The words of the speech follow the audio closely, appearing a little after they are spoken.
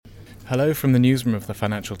Hello from the newsroom of the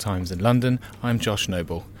Financial Times in London, I'm Josh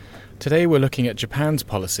Noble. Today we're looking at Japan's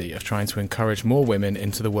policy of trying to encourage more women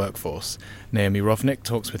into the workforce. Naomi Rovnick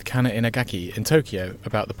talks with Kana Inagaki in Tokyo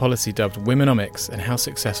about the policy dubbed Womenomics and how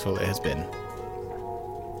successful it has been.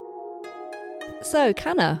 So,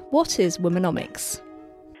 Kana, what is Womenomics?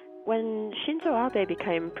 When Shinzo Abe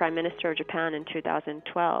became Prime Minister of Japan in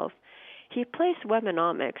 2012, he placed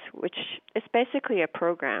Womenomics, which is basically a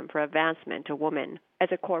program for advancement of women, as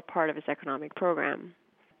a core part of his economic program.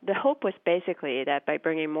 The hope was basically that by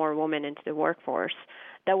bringing more women into the workforce,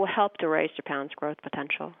 that will help to raise Japan's growth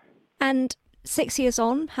potential. And 6 years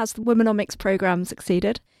on, has the Womenomics program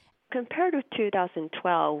succeeded? Compared with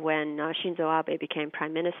 2012, when Shinzo Abe became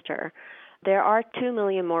Prime Minister, there are 2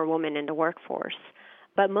 million more women in the workforce,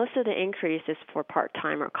 but most of the increase is for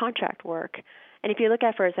part-time or contract work. And if you look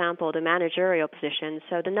at, for example, the managerial positions,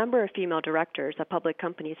 so the number of female directors of public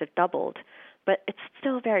companies have doubled, but it's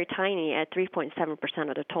still very tiny at 3.7%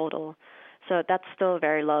 of the total. So that's still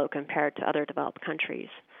very low compared to other developed countries.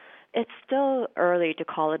 It's still early to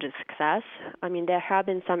call it a success. I mean, there have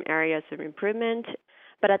been some areas of improvement,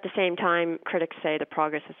 but at the same time, critics say the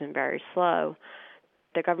progress has been very slow.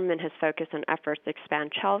 The government has focused on efforts to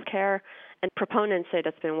expand childcare, and proponents say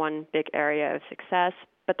that's been one big area of success.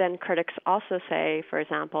 But then critics also say, for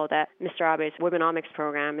example, that Mr. Abe's Womenomics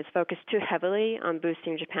program is focused too heavily on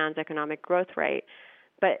boosting Japan's economic growth rate,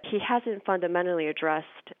 but he hasn't fundamentally addressed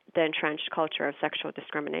the entrenched culture of sexual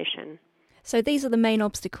discrimination. So these are the main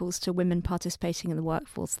obstacles to women participating in the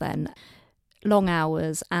workforce then. Long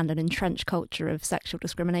hours and an entrenched culture of sexual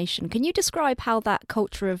discrimination. Can you describe how that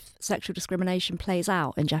culture of sexual discrimination plays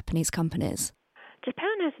out in Japanese companies?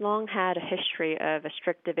 Japan has long had a history of a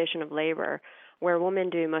strict division of labor where women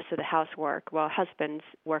do most of the housework while husbands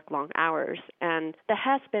work long hours. And that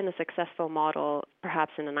has been a successful model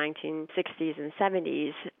perhaps in the 1960s and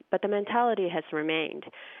 70s, but the mentality has remained.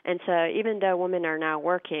 And so even though women are now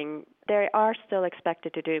working, they are still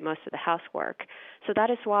expected to do most of the housework. So that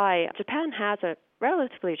is why Japan has a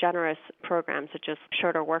relatively generous program, such as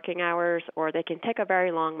shorter working hours, or they can take a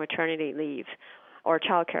very long maternity leave or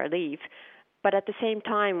childcare leave. But at the same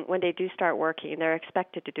time, when they do start working, they're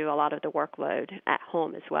expected to do a lot of the workload at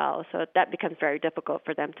home as well. So that becomes very difficult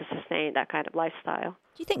for them to sustain that kind of lifestyle.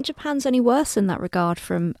 Do you think Japan's any worse in that regard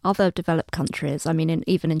from other developed countries? I mean,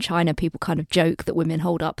 even in China, people kind of joke that women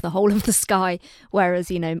hold up the whole of the sky,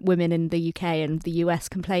 whereas, women in the UK and the US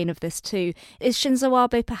complain of this too. Is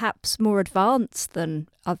Shinzo Abe perhaps more advanced than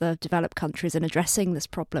other developed countries in addressing this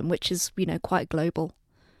problem, which is, quite global?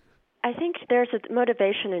 I think there's a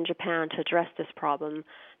motivation in Japan to address this problem.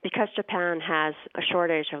 Because Japan has a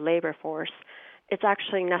shortage of labor force, it's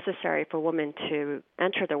actually necessary for women to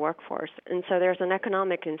enter the workforce. And so there's an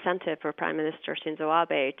economic incentive for Prime Minister Shinzo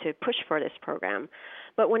Abe to push for this program.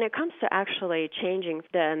 But when it comes to actually changing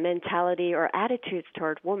the mentality or attitudes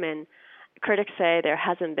toward women, critics say there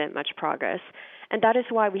hasn't been much progress. And that is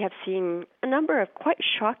why we have seen a number of quite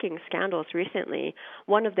shocking scandals recently.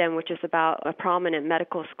 One of them, which is about a prominent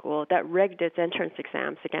medical school that rigged its entrance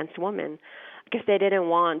exams against women because they didn't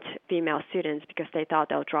want female students because they thought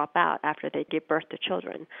they'll drop out after they give birth to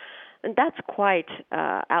children. And that's quite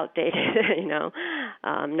outdated,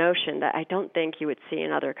 notion that I don't think you would see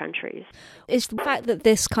in other countries. Is the fact that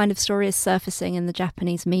this kind of story is surfacing in the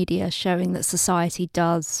Japanese media showing that society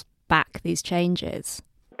does back these changes?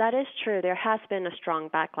 That is true. There has been a strong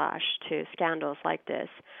backlash to scandals like this.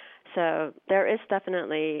 So there is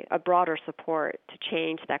definitely a broader support to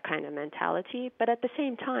change that kind of mentality. But at the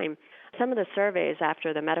same time, some of the surveys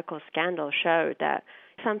after the medical scandal showed that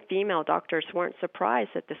some female doctors weren't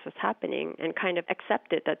surprised that this was happening and kind of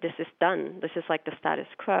accepted that this is done. This is like the status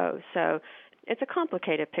quo. So it's a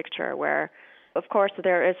complicated picture where, of course,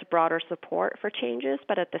 there is broader support for changes,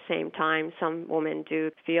 but at the same time, some women do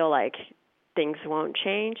feel like things won't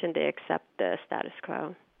change and they accept the status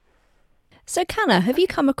quo. So, Kana, have you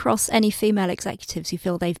come across any female executives who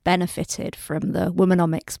feel they've benefited from the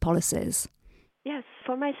Womenomics policies? Yes.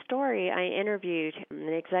 For my story, I interviewed an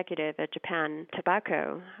executive at Japan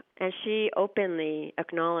Tobacco, and she openly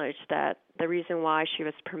acknowledged that the reason why she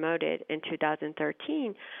was promoted in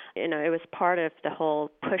 2013, it was part of the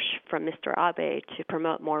whole push from Mr. Abe to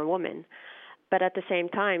promote more women. But at the same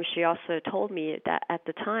time, she also told me that at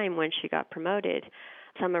the time when she got promoted,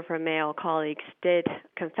 some of her male colleagues did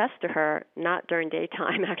confess to her, not during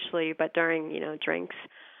daytime actually, but during, drinks,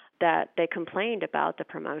 that they complained about the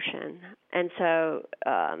promotion. And so,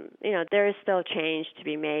 there is still change to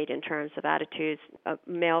be made in terms of attitudes of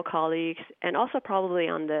male colleagues and also probably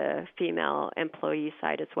on the female employee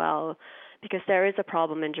side as well, because there is a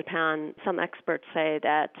problem in Japan. Some experts say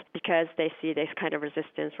that because they see this kind of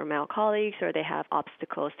resistance from male colleagues, or they have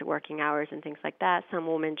obstacles to working hours and things like that, some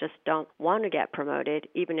women just don't want to get promoted,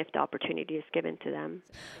 even if the opportunity is given to them.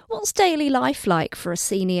 What's daily life like for a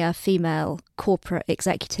senior female corporate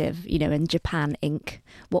executive, in Japan Inc.?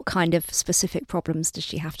 What kind of specific problems does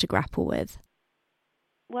she have to grapple with?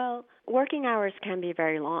 Well, working hours can be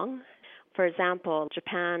very long. For example,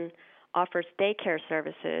 Japan offers daycare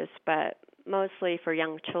services, but mostly for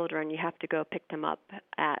young children, you have to go pick them up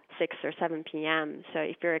at 6 or 7 p.m. So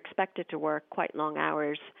if you're expected to work quite long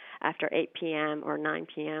hours after 8 p.m. or 9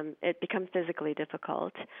 p.m., it becomes physically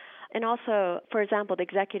difficult. And also, for example, the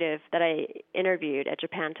executive that I interviewed at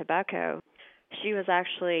Japan Tobacco, she was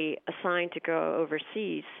actually assigned to go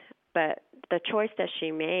overseas, but the choice that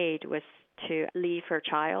she made was to leave her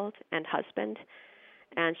child and husband,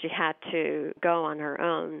 and she had to go on her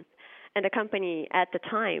own. And the company at the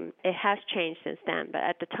time, it has changed since then, but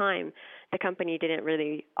at the time, the company didn't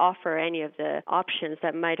really offer any of the options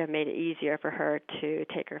that might have made it easier for her to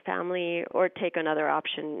take her family or take another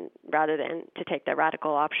option rather than to take the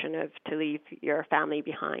radical option of to leave your family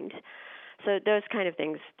behind. So those kind of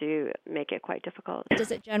things do make it quite difficult. Does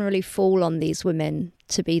it generally fall on these women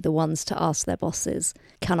to be the ones to ask their bosses,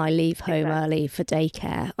 can I leave home early for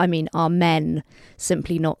daycare? I mean, are men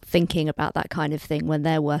simply not thinking about that kind of thing when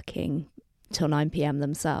they're working till 9 p.m.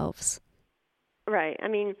 themselves? Right. I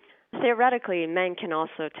mean, theoretically, men can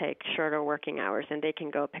also take shorter working hours and they can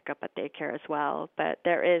go pick up at daycare as well. But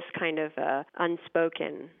there is kind of a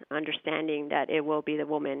unspoken understanding that it will be the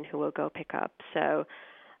woman who will go pick up. So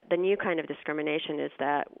the new kind of discrimination is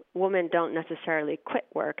that women don't necessarily quit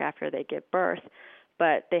work after they give birth,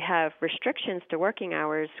 but they have restrictions to working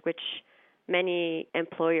hours, which many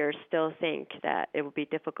employers still think that it would be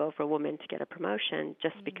difficult for women to get a promotion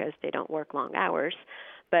just because they don't work long hours.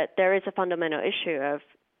 But there is a fundamental issue of,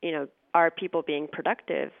 are people being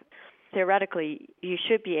productive? Theoretically, you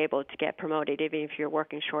should be able to get promoted even if you're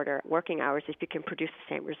working shorter working hours if you can produce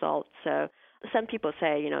the same results. So some people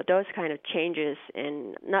say, those kind of changes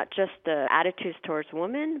in not just the attitudes towards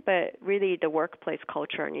women, but really the workplace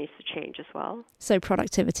culture needs to change as well. So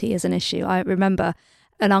productivity is an issue. I remember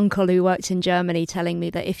an uncle who worked in Germany telling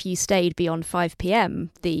me that if you stayed beyond 5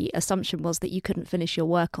 p.m, the assumption was that you couldn't finish your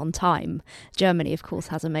work on time. Germany, of course,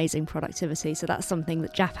 has amazing productivity, so that's something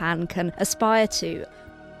that Japan can aspire to.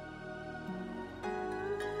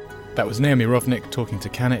 That was Naomi Rovnick talking to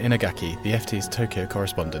Kana Inagaki, the FT's Tokyo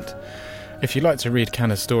correspondent. If you'd like to read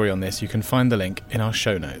Kana's story on this, you can find the link in our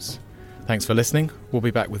show notes. Thanks for listening. We'll be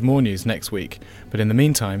back with more news next week. But in the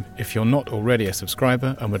meantime, if you're not already a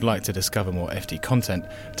subscriber and would like to discover more FT content,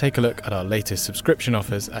 take a look at our latest subscription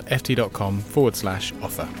offers at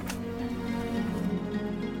ft.com/offer.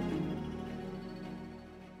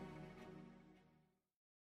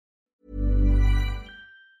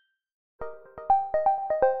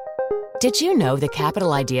 Did you know the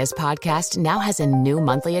Capital Ideas podcast now has a new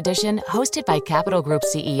monthly edition hosted by Capital Group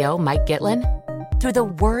CEO Mike Gitlin? Through the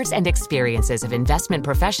words and experiences of investment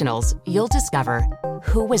professionals, you'll discover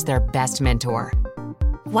who was their best mentor,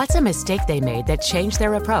 what's a mistake they made that changed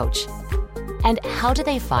their approach, and how do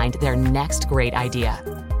they find their next great idea.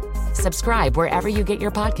 Subscribe wherever you get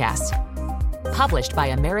your podcasts. Published by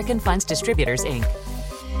American Funds Distributors, Inc.